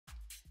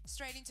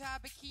straight into our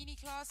Bikini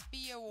Class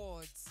B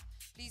Awards.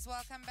 Please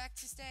welcome back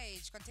to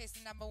stage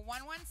contestant number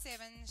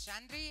 117,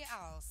 Chandri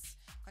Els.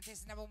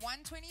 Contestant number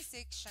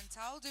 126,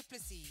 Chantal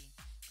Duplessis.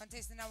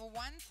 Contestant number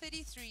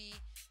 133,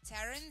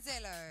 Taryn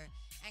Zello.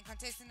 And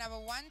contestant number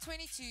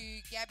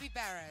 122, Gabby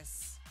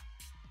Barris.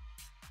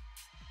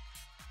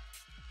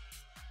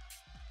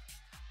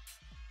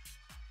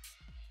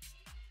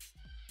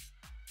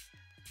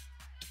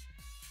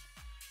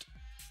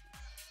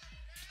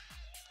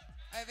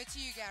 Over to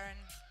you, Garen.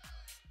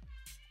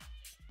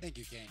 Thank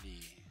you,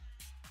 Candy.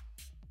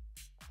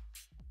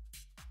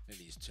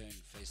 Ladies, turn,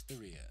 face the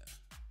rear.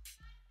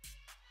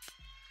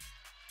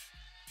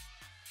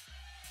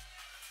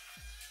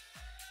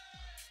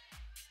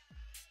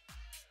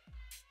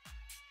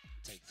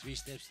 Take 3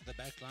 steps to the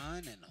back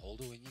line and hold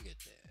it when you get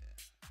there.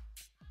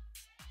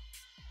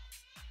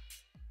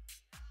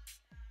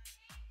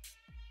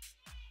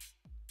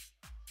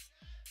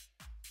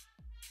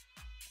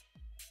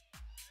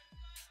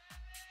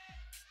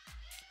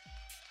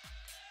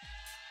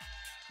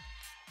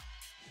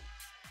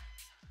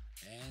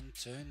 And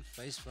turn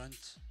face front,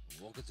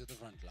 walk it to the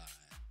front line.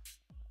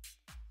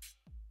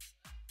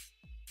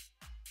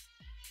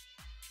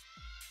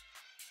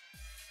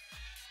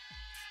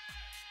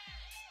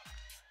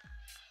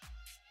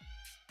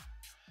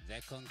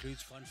 That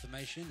concludes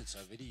confirmation. It's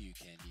over to you,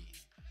 Candy.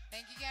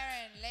 Thank you,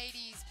 Garen.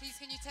 Ladies, please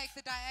can you take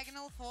the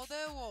diagonal for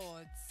the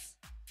awards?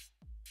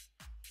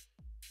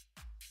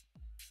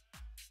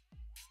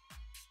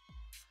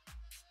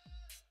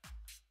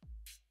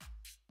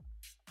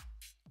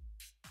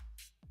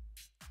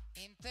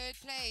 In third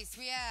place,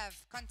 we have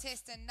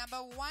contestant number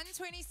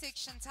 126,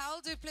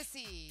 Chantal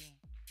Duplessis.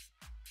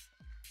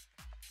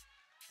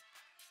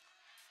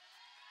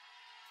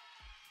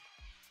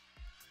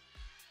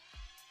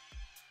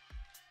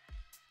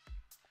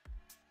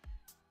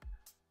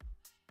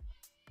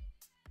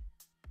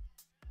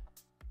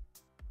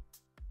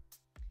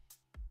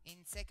 In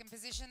second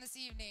position this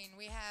evening,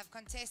 we have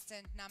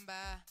contestant number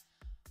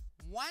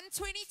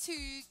 122,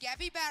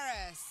 Gabby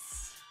Barris.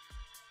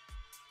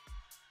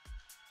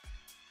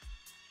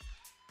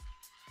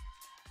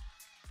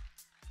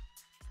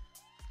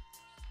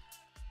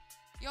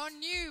 Your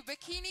new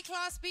Bikini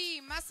Class B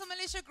Muscle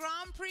Militia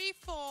Grand Prix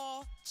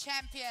 4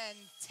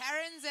 champion,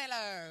 Taryn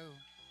Zello.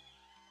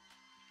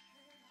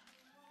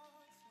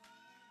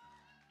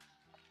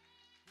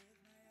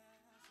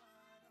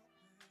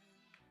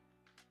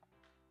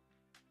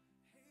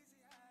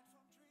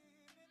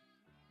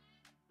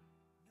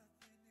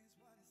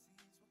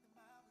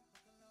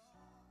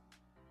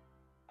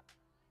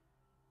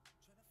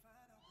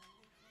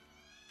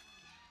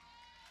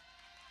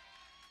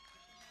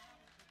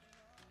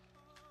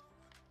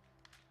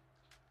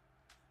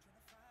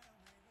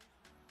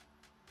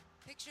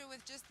 Picture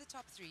with just the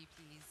top 3,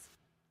 please.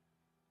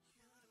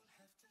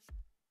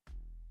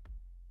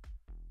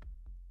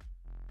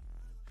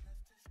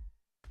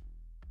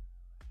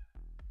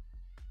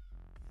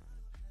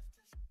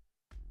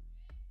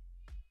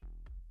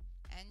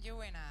 And your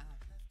winner,